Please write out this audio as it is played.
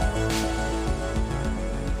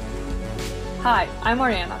Hi, I'm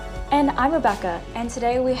Ariana. And I'm Rebecca, and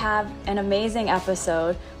today we have an amazing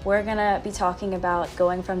episode. We're gonna be talking about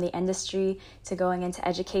going from the industry to going into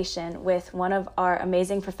education with one of our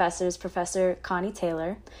amazing professors, Professor Connie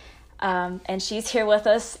Taylor. And she's here with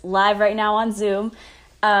us live right now on Zoom.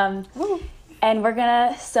 And we're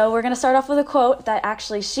gonna start off with a quote that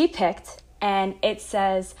actually she picked, and it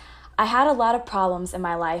says, "I had a lot of problems in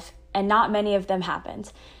my life, and not many of them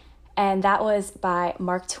happened." And that was by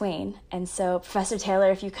Mark Twain. And so, Professor Taylor,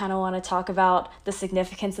 if you kind of want to talk about the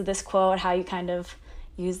significance of this quote, how you kind of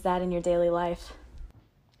use that in your daily life.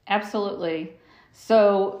 Absolutely.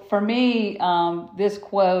 So for me, this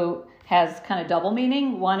quote has kind of double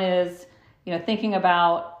meaning. One is, thinking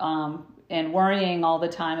about and worrying all the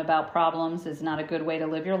time about problems is not a good way to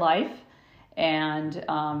live your life. And,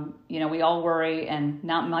 we all worry and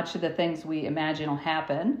not much of the things we imagine will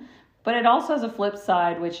happen. But it also has a flip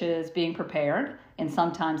side, which is being prepared and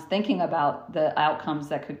sometimes thinking about the outcomes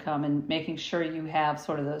that could come and making sure you have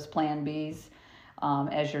sort of those plan Bs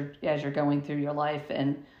as you're going through your life,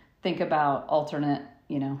 and think about alternate,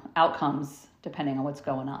 outcomes depending on what's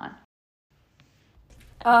going on.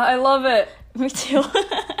 I love it. Me too.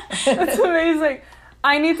 It's amazing.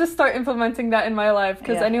 I need to start implementing that in my life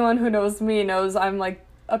because anyone who knows me knows I'm like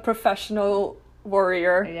a professional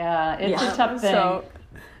worrier. Yeah, it's a tough thing.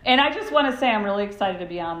 And I just want to say I'm really excited to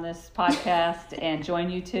be on this podcast and join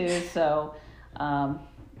you too. So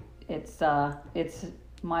it's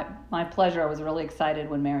my pleasure. I was really excited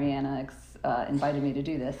when Mariana invited me to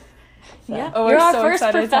do this. So. Yeah, you're our so first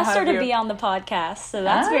professor to you. be on the podcast, so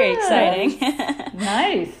that's very exciting.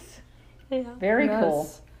 Nice. Yeah. Very cool.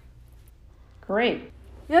 Great.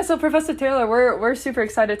 Yeah, so Professor Taylor, we're super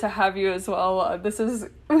excited to have you as well.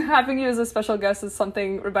 Having you as a special guest is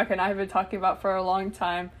something Rebecca and I have been talking about for a long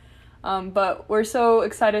time. But we're so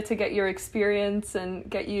excited to get your experience and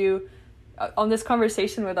get you on this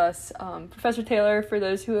conversation with us. Professor Taylor, for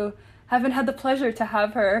those who haven't had the pleasure to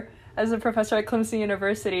have her as a professor at Clemson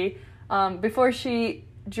University, before she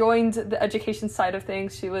joined the education side of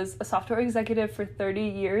things, she was a software executive for 30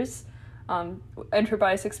 years.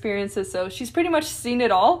 Enterprise experiences, so she's pretty much seen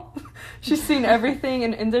it all. She's seen everything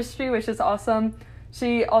in industry, which is awesome.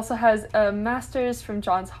 She also has a master's from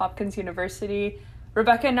Johns Hopkins University.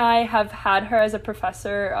 Rebecca and I have had her as a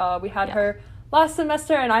professor. We had her last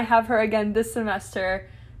semester, and I have her again this semester.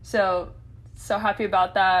 So happy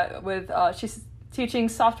about that. She's teaching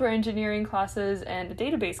software engineering classes and a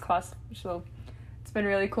database class, so it's been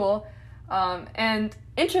really cool. And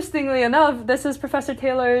interestingly enough, this is Professor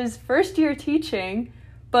Taylor's first year teaching,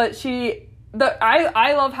 but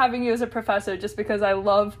I love having you as a professor just because I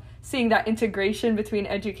love seeing that integration between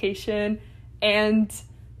education and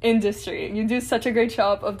industry. You do such a great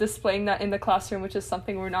job of displaying that in the classroom, which is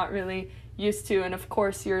something we're not really used to. And of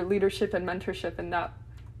course, your leadership and mentorship in that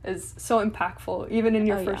is so impactful, even in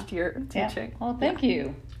your first year teaching. Yeah. Well, thank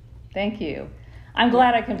you. Thank you. I'm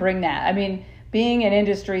glad I can bring that. I mean, being in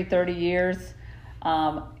industry 30 years,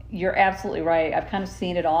 you're absolutely right. I've kind of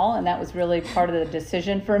seen it all, and that was really part of the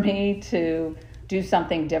decision for me to do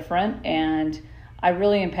something different. And I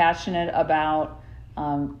really am passionate about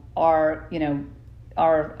our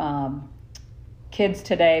kids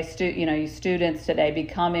today, students today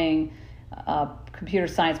becoming computer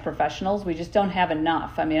science professionals. We just don't have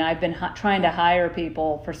enough. I mean, I've been trying to hire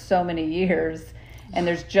people for so many years, and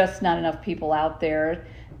there's just not enough people out there.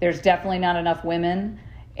 There's definitely not enough women,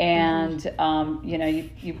 and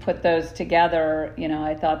you put those together.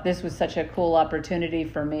 I thought this was such a cool opportunity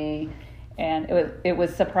for me, and it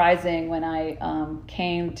was surprising when I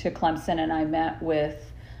came to Clemson and I met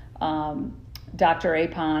with Dr.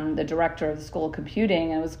 Apon, the director of the School of Computing.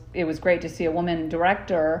 It was great to see a woman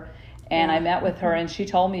director, and I met with her, and she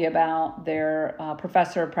told me about their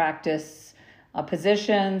professor of practice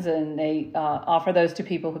positions, and they offer those to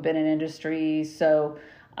people who've been in industry. So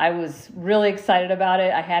I was really excited about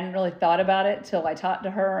it. I hadn't really thought about it till I talked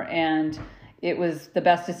to her, and it was the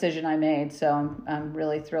best decision I made. So I'm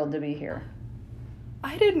really thrilled to be here.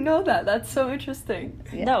 I didn't know that. That's so interesting.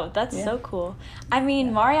 Yeah. No, that's so cool. I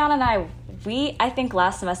mean, Mariana and I think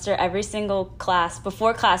last semester, every single class,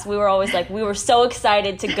 before class, we were always like, we were so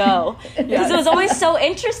excited to go. Because it was always so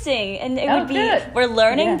interesting. And it would be, we're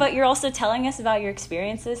learning, but you're also telling us about your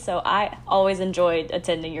experiences. So I always enjoyed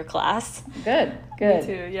attending your class. Good. Me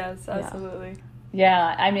too, yes, absolutely.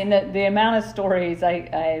 Yeah, I mean, the amount of stories,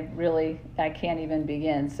 I can't even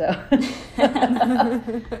begin, so.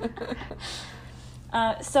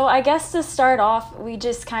 So I guess to start off, we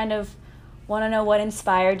just kind of want to know what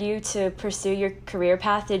inspired you to pursue your career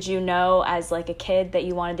path. Did you know as like a kid that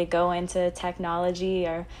you wanted to go into technology,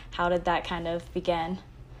 or how did that kind of begin?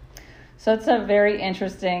 So it's a very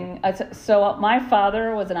interesting. So my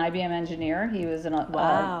father was an IBM engineer. He was an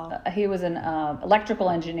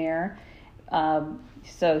electrical engineer.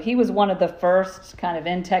 So he was one of the first kind of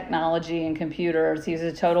in technology and computers. He was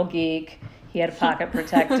a total geek. He had a pocket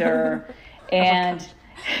protector, and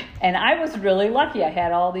I was really lucky. I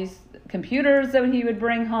had all these computers that he would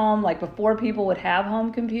bring home, like before people would have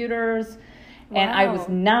home computers, and I was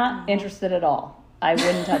not interested at all. I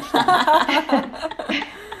wouldn't touch them.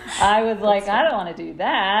 I was like, I don't want to do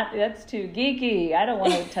that. That's too geeky. I don't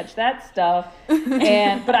want to touch that stuff.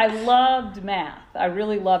 But I loved math. I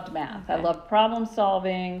really loved math. Okay. I loved problem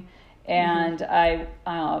solving, and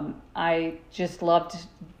I just loved,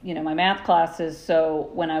 my math classes.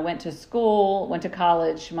 So when I went to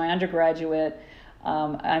college, my undergraduate,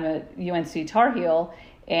 I'm a UNC Tar Heel,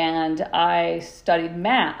 and I studied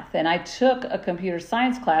math, and I took a computer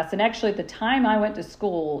science class. And actually, at the time I went to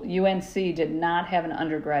school, UNC did not have an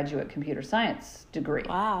undergraduate computer science degree,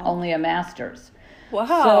 only a master's.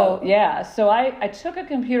 Wow. So I took a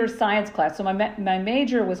computer science class. So my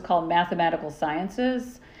major was called mathematical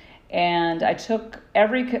sciences, and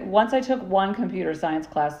once I took one computer science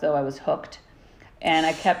class, though, I was hooked, and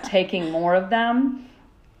I kept taking more of them.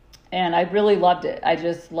 And I really loved it. I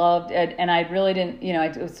just loved it, and I really didn't,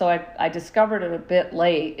 I discovered it a bit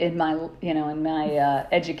late in my,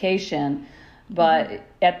 education. But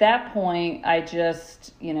at that point, I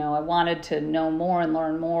just, I wanted to know more and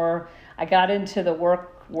learn more. I got into the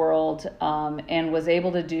work world and was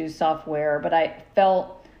able to do software, but I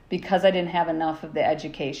felt because I didn't have enough of the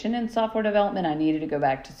education in software development, I needed to go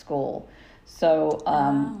back to school. So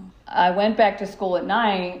I went back to school at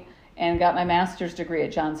night and got my master's degree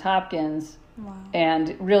at Johns Hopkins. Wow.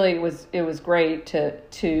 And really it was great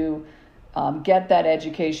to get that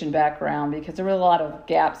education background, because there were a lot of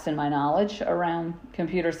gaps in my knowledge around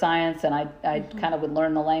computer science, and I kind of would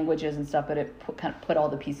learn the languages and stuff, but it kind of put all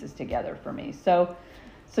the pieces together for me. So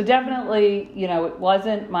definitely, it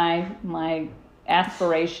wasn't my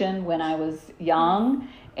aspiration when I was young.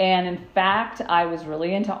 And in fact, I was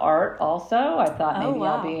really into art also. I thought maybe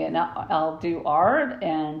I'll do art,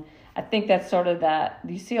 and I think that's sort of that.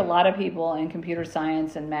 You see a lot of people in computer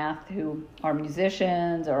science and math who are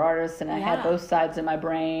musicians or artists, and I had both sides in my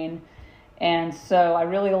brain. And so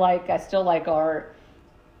I still like art,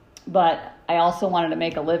 but I also wanted to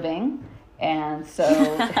make a living. And so,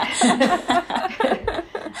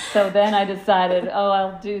 so then I decided,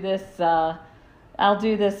 I'll do this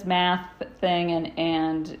math thing,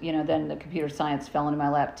 and then the computer science fell into my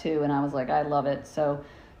lap too, and I was like, I love it. So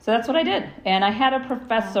that's what I did. And I had a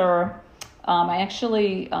professor, I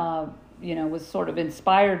actually, was sort of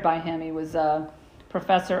inspired by him. He was a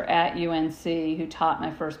professor at UNC who taught my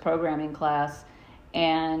first programming class,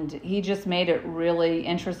 and he just made it really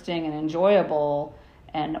interesting and enjoyable.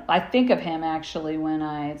 And I think of him actually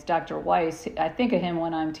it's Dr. Weiss, I think of him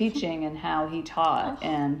when I'm teaching and how he taught.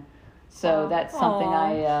 And so that's something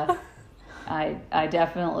I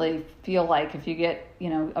definitely feel like if you get,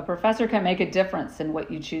 a professor can make a difference in what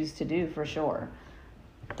you choose to do, for sure.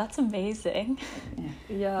 That's amazing.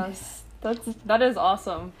 Yeah. Yes, that is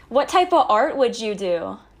awesome. What type of art would you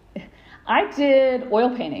do? I did oil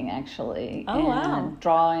painting, actually. Oh, wow.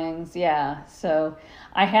 Drawings, yeah. So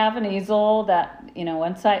I have an easel that,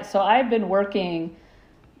 so I've been working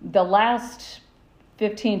the last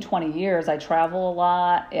 15, 20 years. I travel a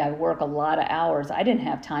lot. I work a lot of hours. I didn't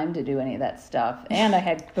have time to do any of that stuff. And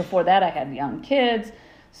before that, I had young kids.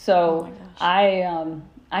 So I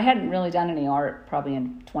hadn't really done any art probably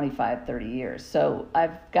in 25, 30 years. So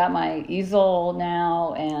I've got my easel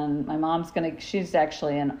now, and my mom's she's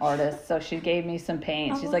actually an artist. So she gave me some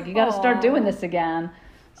paint. She's like, you got to start doing this again.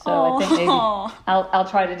 So I think maybe I'll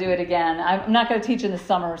try to do it again. I'm not going to teach in the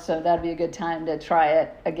summer, so that'd be a good time to try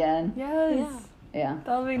it again. Yes. Yeah.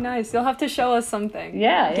 That'll be nice. You'll have to show us something.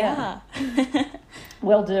 Yeah.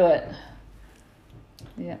 We'll do it.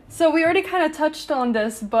 Yeah. So we already kind of touched on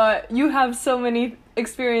this, but you have so many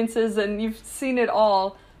experiences and you've seen it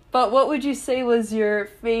all. But what would you say was your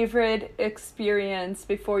favorite experience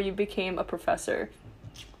before you became a professor?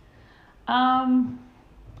 Well,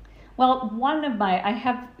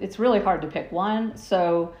 it's really hard to pick one.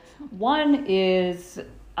 So one is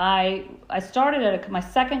I started at my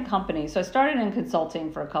second company. So I started in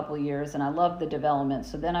consulting for a couple of years, and I loved the development.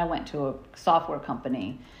 So then I went to a software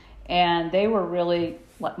company, and they were really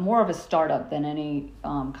more of a startup than any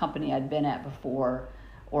company I'd been at before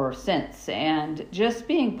or since. And just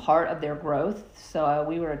being part of their growth. So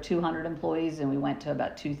we were 200 employees, and we went to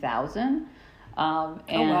about 2,000.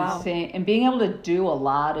 And being able to do a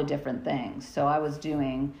lot of different things. So I was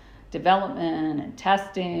doing development and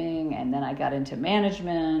testing, and then I got into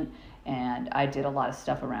management, and I did a lot of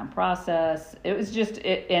stuff around process. It was just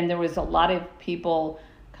and there was a lot of people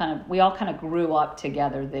we all kind of grew up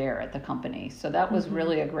together there at the company. So that was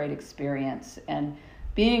really a great experience. And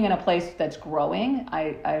being in a place that's growing,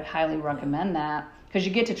 I highly recommend that, because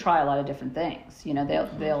you get to try a lot of different things. You know,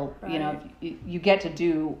 they'll Right. you know, you get to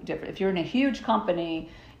do different. If you're in a huge company,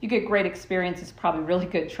 you get great experiences, probably really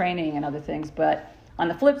good training and other things. But on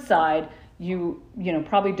the flip side, you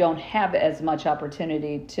probably don't have as much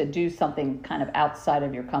opportunity to do something kind of outside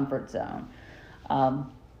of your comfort zone.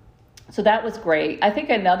 So that was great. I think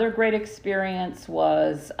another great experience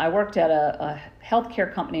was I worked at a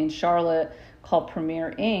healthcare company in Charlotte called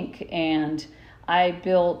Premier Inc. And I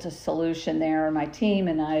built a solution there. My team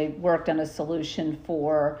and I worked on a solution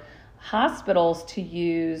for hospitals to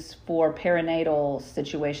use for perinatal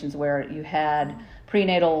situations where you had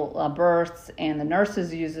prenatal births, and the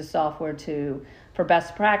nurses use the software for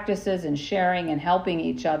best practices and sharing and helping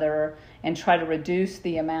each other and try to reduce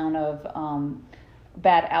the amount of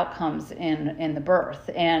bad outcomes in the birth.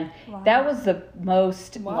 And that was the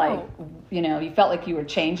most you felt like you were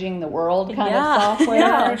changing the world kind of software.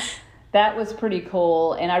 Yeah. That was pretty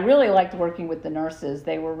cool. And I really liked working with the nurses.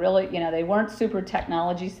 They were really, they weren't super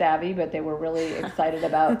technology savvy, but they were really excited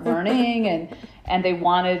about learning, and they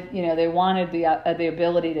wanted the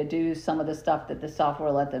ability to do some of the stuff that the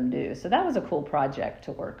software let them do. So that was a cool project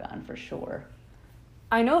to work on for sure.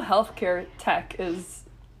 I know healthcare tech is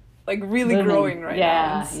really Booming. growing right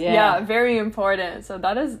now. Yeah. Very important. So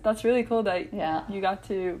that's really cool that you got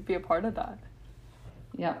to be a part of that.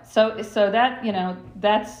 Yeah. So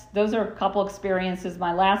that those are a couple experiences.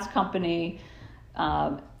 My last company,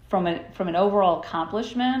 from an overall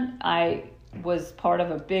accomplishment, I was part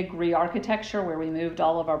of a big re-architecture where we moved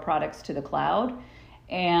all of our products to the cloud.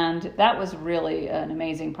 And that was really an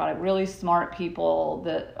amazing product, really smart people,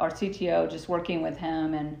 our CTO, just working with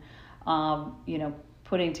him and,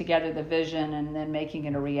 putting together the vision and then making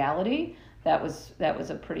it a reality. That was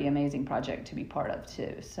a pretty amazing project to be part of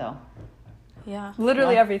too. So yeah,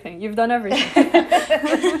 literally everything. You've done everything.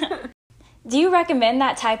 Do you recommend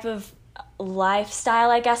that type of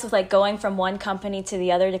lifestyle, I guess, with going from one company to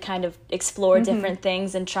the other to kind of explore different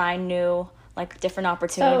things and try new, different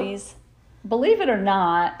opportunities? So, believe it or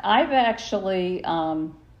not, I've actually,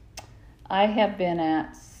 I have been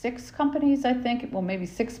at 6 companies, I think, well, maybe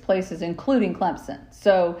 6 places, including Clemson.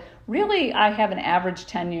 So really, I have an average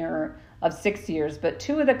tenure of 6 years, but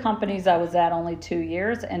 2 of the companies I was at only 2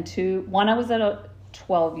 years, and one I was at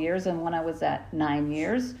 12 years, and one I was at 9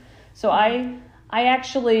 years. So I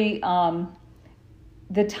actually,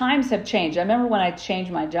 the times have changed. I remember when I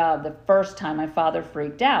changed my job the first time, my father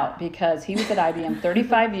freaked out because he was at IBM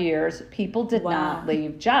 35 years. People did not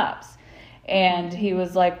leave jobs. And he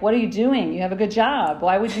was like, "What are you doing? You have a good job.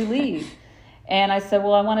 Why would you leave?" And I said,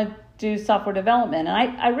 "Well, I want to do software development." And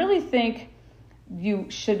I really think you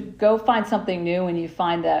should go find something new when you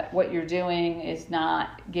find that what you're doing is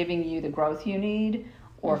not giving you the growth you need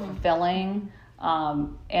or fulfilling.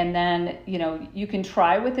 And then, you can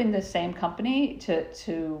try within the same company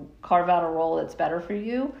to carve out a role that's better for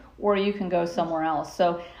you, or you can go somewhere else.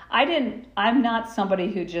 So I'm not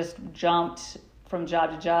somebody who just jumped from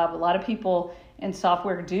job to job. A lot of people in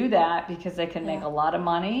software do that because they can make a lot of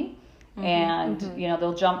money, and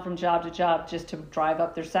they'll jump from job to job just to drive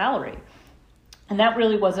up their salary. And that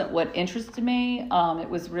really wasn't what interested me. It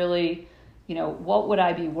was really, what would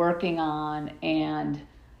I be working on, and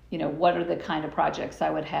what are the kind of projects I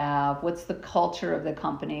would have? What's the culture of the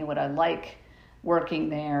company? Would I like working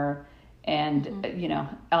there? And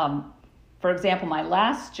for example, my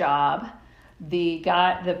last job,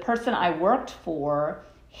 the person I worked for,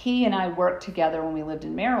 he and I worked together when we lived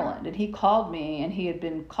in Maryland, and he called me, and he had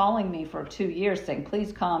been calling me for 2 years saying,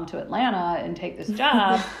 "Please come to Atlanta and take this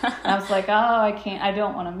job." And I was like, "Oh, I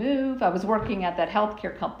don't want to move." I was working at that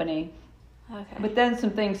healthcare company. Okay. But then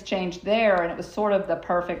some things changed there, and it was sort of the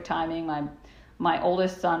perfect timing. My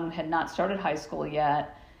oldest son had not started high school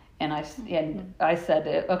yet, and I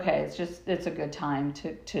said, "Okay, it's a good time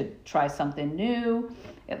to try something new."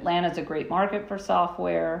 Atlanta's a great market for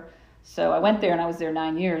software. So I went there, and I was there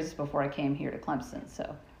 9 years before I came here to Clemson.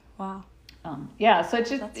 So, wow. So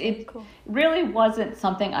it cool. really wasn't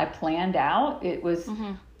something I planned out. It was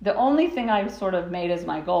the only thing I sort of made as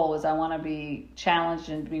my goal was I want to be challenged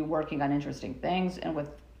and be working on interesting things and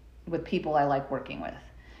with people I like working with.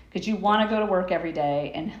 Because you want to go to work every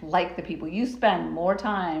day and like the people. You spend more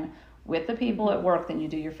time with the people at work than you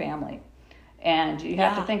do your family. And you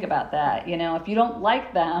have to think about that. If you don't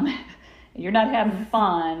like them, you're not having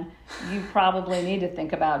fun, you probably need to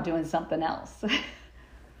think about doing something else.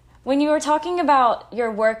 When you were talking about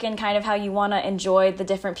your work and kind of how you want to enjoy the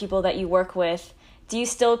different people that you work with, do you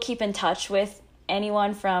still keep in touch with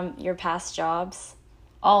anyone from your past jobs?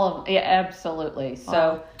 Yeah, absolutely.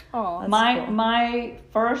 So Oh, my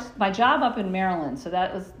job up in Maryland, so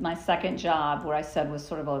that was my second job, where I said was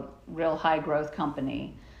sort of a real high growth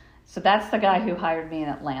company. So that's the guy who hired me in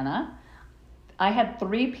Atlanta. I had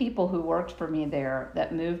 3 people who worked for me there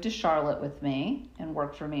that moved to Charlotte with me and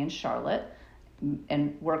worked for me in Charlotte,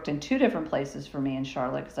 and worked in 2 different places for me in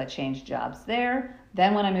Charlotte because I changed jobs there.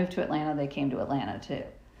 Then when I moved to Atlanta, they came to Atlanta too.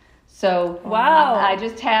 So wow. I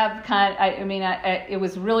just have it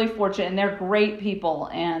was really fortunate, and they're great people,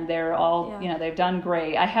 and they're all, they've done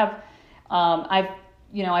great. I have, I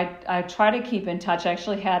try to keep in touch. I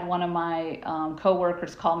actually had one of my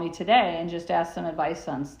coworkers call me today and just ask some advice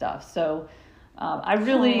on stuff. So I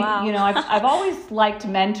really, I've always liked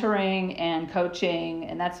mentoring and coaching,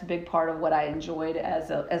 and that's a big part of what I enjoyed as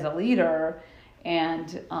a leader. And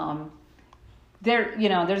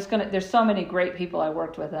there's so many great people I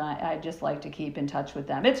worked with, and I just like to keep in touch with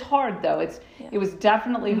them. It's hard though. It was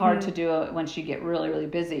definitely hard to do it once you get really, really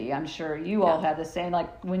busy. I'm sure you all had the same,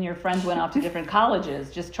 like when your friends went off to different colleges,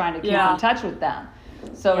 just trying to keep in touch with them.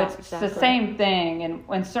 So it's the same thing.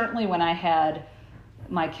 And certainly when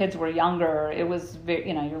my kids were younger, it was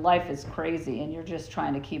your life is crazy, and you're just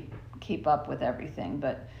trying to keep up with everything.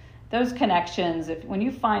 But those connections, when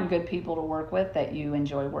you find good people to work with that you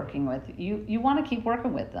enjoy working with, you want to keep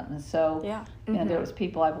working with them. And so, there was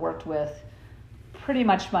people I've worked with pretty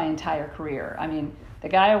much my entire career. I mean, the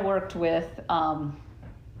guy I worked with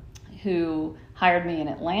who hired me in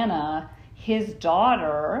Atlanta, his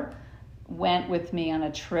daughter went with me on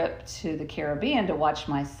a trip to the Caribbean to watch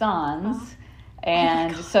my sons.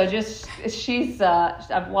 And so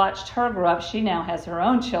I've watched her grow up. She now has her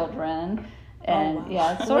own children. And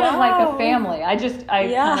it's sort of like a family. I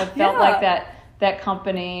kind of felt like that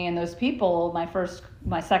company and those people,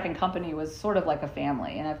 my second company was sort of like a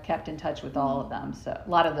family, and I've kept in touch with all of them. So a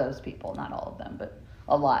lot of those people, not all of them, but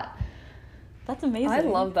a lot. That's amazing. I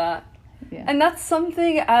love that. Yeah. And that's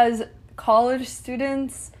something as college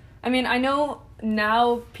students, I mean, I know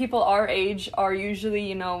now people our age are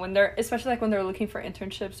usually, especially like when they're looking for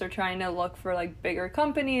internships, they're trying to look for like bigger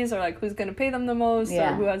companies, or like who's going to pay them the most,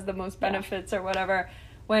 or who has the most benefits or whatever,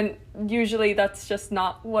 when usually that's just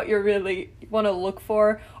not what you really want to look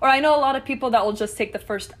for. Or I know a lot of people that will just take the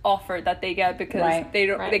first offer that they get because they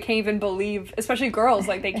can't even believe, especially girls,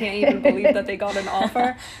 like they can't even believe that they got an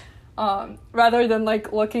offer. Rather than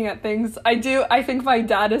like looking at things. I think my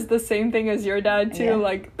dad is the same thing as your dad too.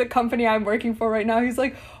 Like the company I'm working for right now, he's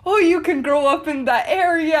like, oh, you can grow up in that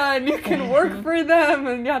area and you can work for them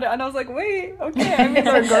and yada. And I was like, wait, okay, I mean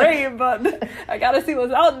they're great, but I gotta see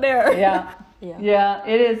what's out there. Yeah,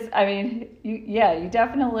 it is. I mean, you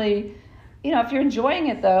definitely, if you're enjoying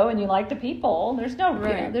it though and you like the people, there's no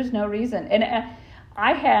reason. And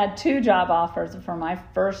I had 2 job offers for my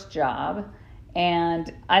first job.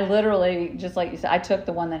 And I literally, just like you said, I took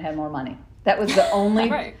the one that had more money. That was the only,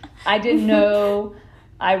 I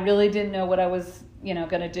really didn't know what I was,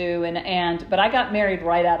 going to do. But I got married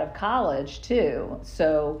right out of college too.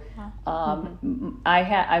 So,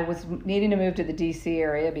 I was needing to move to the DC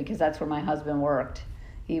area because that's where my husband worked.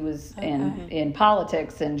 He was in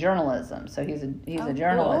politics and journalism. So he's a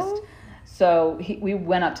journalist. Cool. So we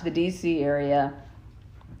went up to the DC area.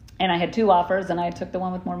 And I had 2 offers, and I took the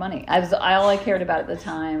one with more money. All I cared about at the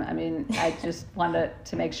time. I mean, I just wanted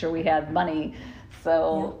to make sure we had money.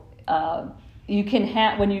 So you can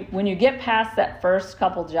have when you get past that first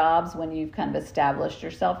couple jobs, when you've kind of established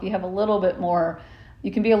yourself, you have a little bit more.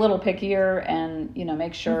 You can be a little pickier, and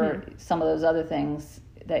make sure some of those other things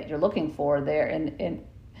that you're looking for there, and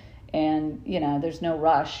there's no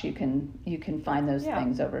rush. You can find those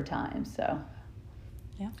things over time. So.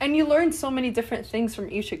 Yeah. And you learn so many different things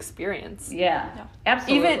from each experience. Yeah.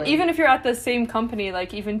 Absolutely. Even if you're at the same company,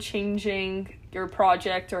 like even changing your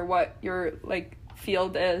project or what your like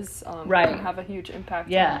field is, can have a huge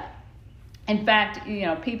impact. Yeah. In fact,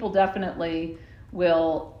 people definitely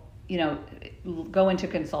will, go into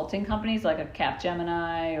consulting companies like a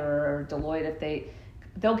Capgemini or Deloitte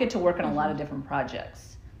they'll get to work on a lot of different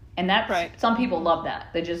projects. And that's some people love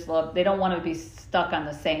that. They don't want to be stuck on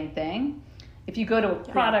the same thing. If you go to a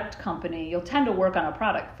product company, you'll tend to work on a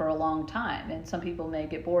product for a long time, and some people may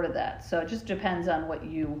get bored of that. So it just depends on what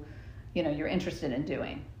you're interested in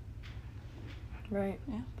doing. Right.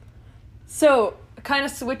 Yeah. So kind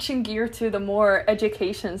of switching gear to the more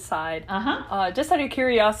education side. Just out of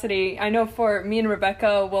curiosity, I know for me and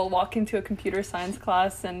Rebecca, we'll walk into a computer science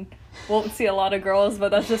class and won't see a lot of girls, but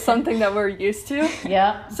that's just something that we're used to.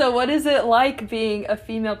 Yeah. So what is it like being a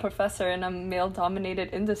female professor in a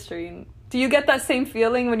male-dominated industry? Do you get that same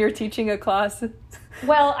feeling when you're teaching a class?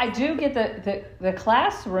 Well, I do get the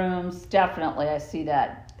classrooms, definitely. I see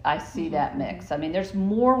that mix. I mean, there's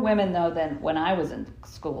more women though than when I was in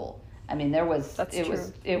school. I mean, it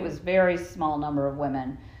was very small number of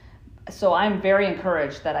women. So I'm very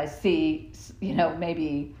encouraged that I see,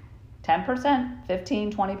 maybe 10%,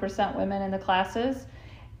 15, 20% women in the classes.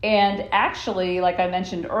 And actually, like I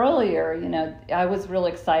mentioned earlier, I was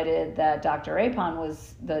really excited that Dr. Apon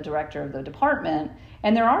was the director of the department.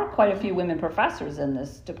 And there are quite a few women professors in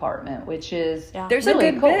this department, which is There's really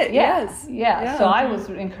a good cool. bit, yes. Yeah. So I was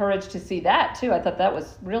encouraged to see that too. I thought that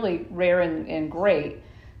was really rare and great.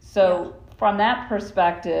 So from that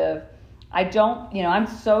perspective, I'm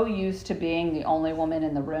so used to being the only woman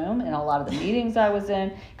in the room in a lot of the meetings I was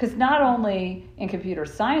in, because not only in computer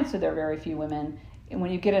science are there very few women, and when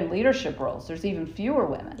you get in leadership roles, there's even fewer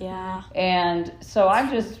women. Yeah. And so I'm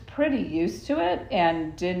just pretty used to it,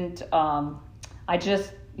 and didn't,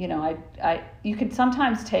 you can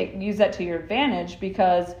sometimes use that to your advantage,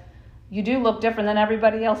 because you do look different than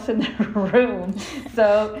everybody else in the room.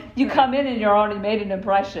 So you come in and you're already made an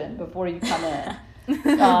impression before you come in.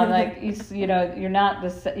 You're not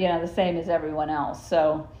the same as everyone else.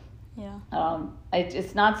 So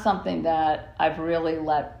it's not something that I've really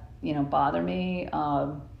let bother me.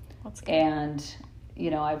 That's good. And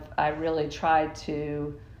I really tried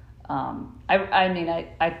to. I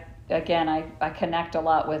connect a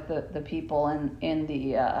lot with the people in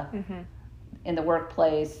the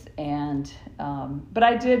workplace, and but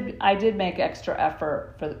I did make extra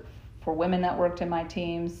effort for women that worked in my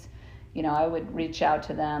teams. I would reach out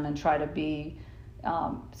to them and try to be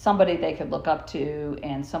somebody they could look up to,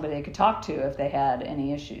 and somebody they could talk to if they had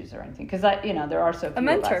any issues or anything. Because there are so few a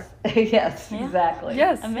mentor. of us. Yes, exactly.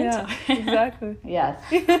 Yes, a mentor. Yeah, exactly. Yes.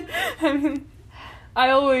 I mean, I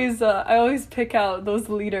always pick out those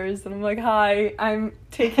leaders, and I'm like, "Hi, I'm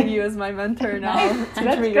taking you as my mentor now.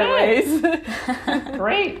 Teach me your ways."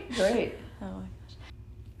 Great. Oh my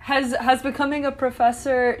gosh. Has becoming a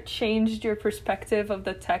professor changed your perspective of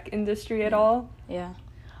the tech industry at all? Yeah.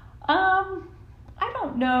 I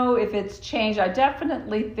don't know if it's changed. I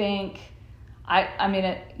definitely think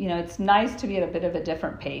it's nice to be at a bit of a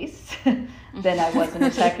different pace than I was in the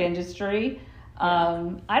tech industry.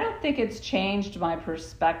 I don't think it's changed my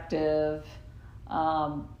perspective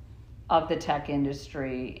of the tech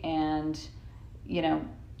industry, and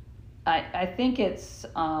I think it's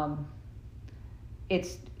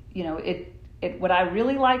what I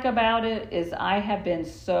really like about it is I have been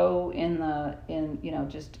so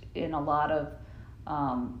just in a lot of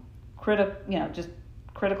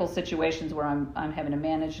critical situations where I'm having to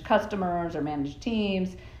manage customers or manage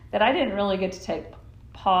teams, that I didn't really get to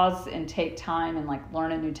pause and take time and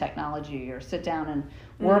learn a new technology or sit down and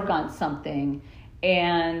work on something,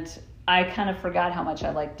 and I kind of forgot how much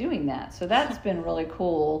I like doing that. So that's been really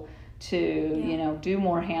cool to do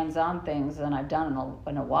more hands-on things than I've done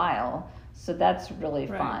in a while. So that's really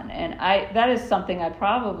fun. And that is something I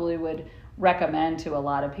probably would recommend to a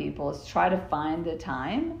lot of people, is try to find the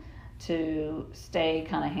time to stay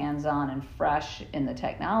kind of hands-on and fresh in the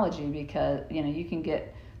technology, because you can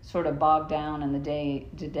get sort of bogged down in the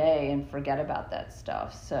day-to-day and forget about that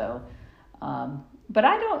stuff. So but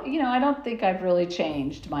I don't think I've really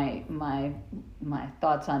changed my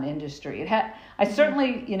thoughts on industry. I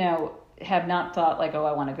certainly have not thought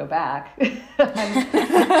I want to go back.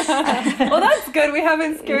 Well, that's good. We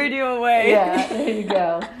haven't scared you away. Yeah, there you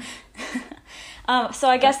go. So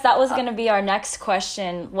I guess that was going to be our next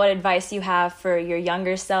question. What advice you have for your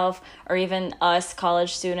younger self, or even us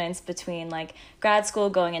college students, between grad school,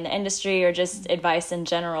 going into industry, or just advice in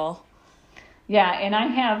general? Yeah, and I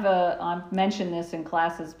have I've mentioned this in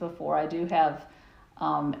classes before. I do have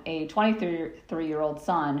a 23-year-old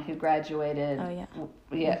son who graduated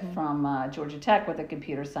from Georgia Tech with a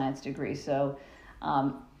computer science degree. So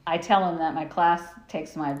I tell him that my class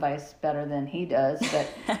takes my advice better than he does, but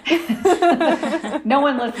no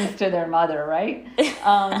one listens to their mother, right?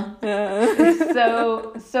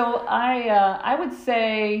 So I would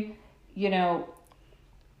say,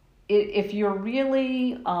 if you're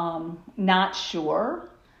really not sure,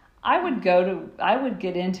 I would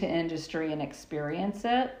get into industry and experience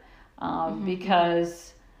it,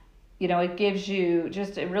 because it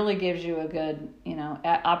really gives you a good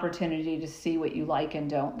opportunity to see what you like and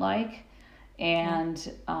don't like,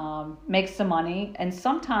 and make some money. And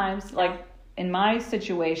sometimes, in my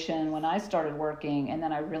situation, when I started working and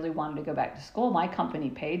then I really wanted to go back to school, my company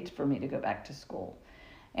paid for me to go back to school.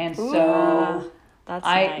 And so That's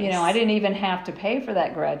I nice. didn't even have to pay for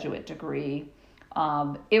that graduate degree.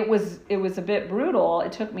 It was a bit brutal.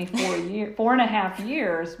 It took me 4.5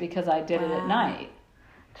 years because I did it at night.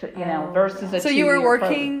 Versus a 2-year So you were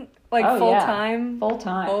working program. full time? Full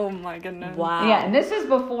time. Oh my goodness. Wow. Yeah, and this is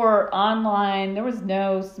before online. There was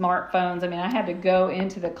no smartphones. I mean, I had to go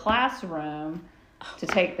into the classroom to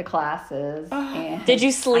take the classes. And Did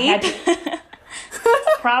you sleep?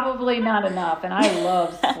 Probably not enough, and I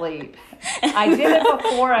love sleep. I did it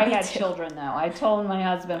before I had children, though. I told my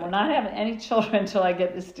husband, we're not having any children until I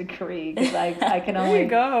get this degree, because I can only... There you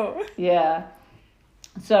go. Yeah.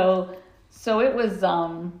 So it was,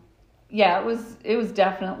 it was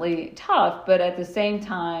definitely tough, but at the same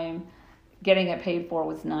time, getting it paid for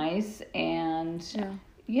was nice, and,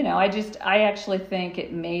 I actually think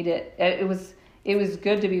it made it was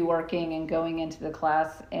good to be working and going into the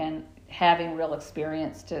class and having real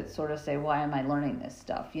experience to sort of say, why am I learning this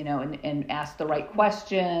stuff, and ask the right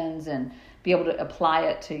questions and be able to apply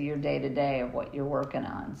it to your day-to-day of what you're working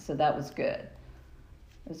on. So that was good.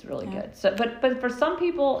 It was really good. So, but for some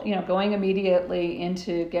people, going immediately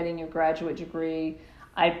into getting your graduate degree,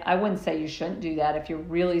 I wouldn't say you shouldn't do that if you're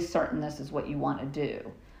really certain this is what you want to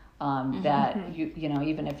do. That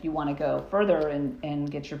even if you want to go further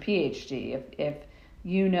and get your PhD, if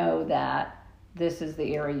you know that this is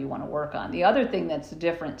the area you want to work on. The other thing that's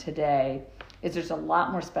different today is there's a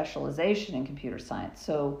lot more specialization in computer science.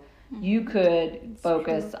 So you could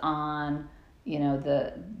focus on,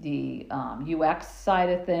 the UX side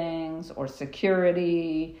of things, or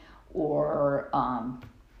security, or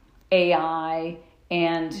AI,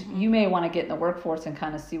 and you may want to get in the workforce and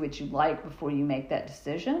kind of see what you like before you make that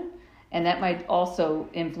decision. And that might also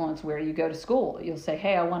influence where you go to school. You'll say,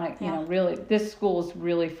 hey, I want to, really, this school is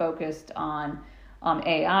really focused on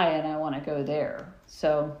AI, and I want to go there.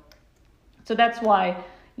 So that's why,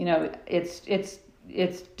 it's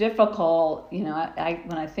difficult. When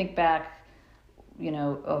I think back,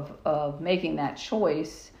 of making that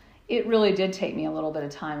choice, it really did take me a little bit of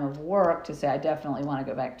time of work to say I definitely want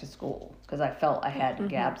to go back to school, because I felt I had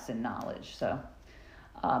gaps in knowledge. So.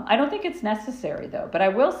 I don't think it's necessary, though, but I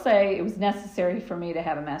will say it was necessary for me to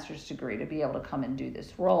have a master's degree to be able to come and do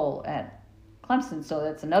this role at Clemson. So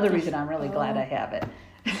that's another reason I'm really glad I have it.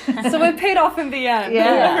 So it paid off in the end.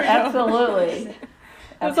 Yeah, absolutely.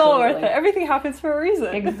 It's all worth it. Everything happens for a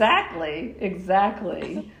reason. Exactly.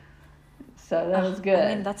 So that was good.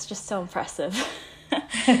 I mean, that's just so impressive.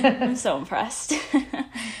 I'm so impressed.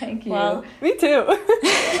 Thank you. Well, me too.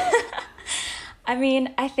 I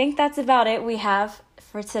mean, I think that's about it we have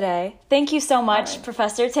for today. Thank you so much,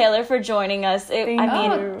 Professor Taylor, for joining us.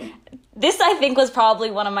 This, I think, was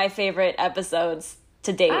probably one of my favorite episodes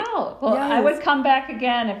to date. Oh, well, yes. I would come back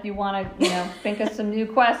again if you want to, think of some new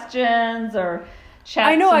questions or chat.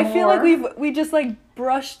 I know. Some I more. feel like we just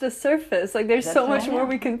brushed the surface. There's so much more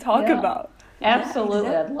we can talk about.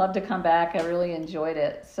 Absolutely. Yeah, I'd love to come back. I really enjoyed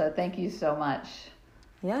it. So thank you so much.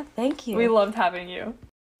 Yeah, thank you. We loved having you.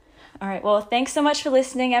 All right. Well, thanks so much for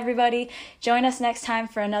listening, everybody. Join us next time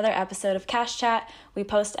for another episode of Cash Chat. We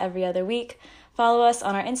post every other week. Follow us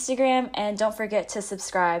on our Instagram, and don't forget to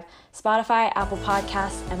subscribe, Spotify, Apple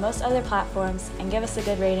Podcasts, and most other platforms, and give us a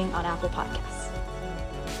good rating on Apple Podcasts.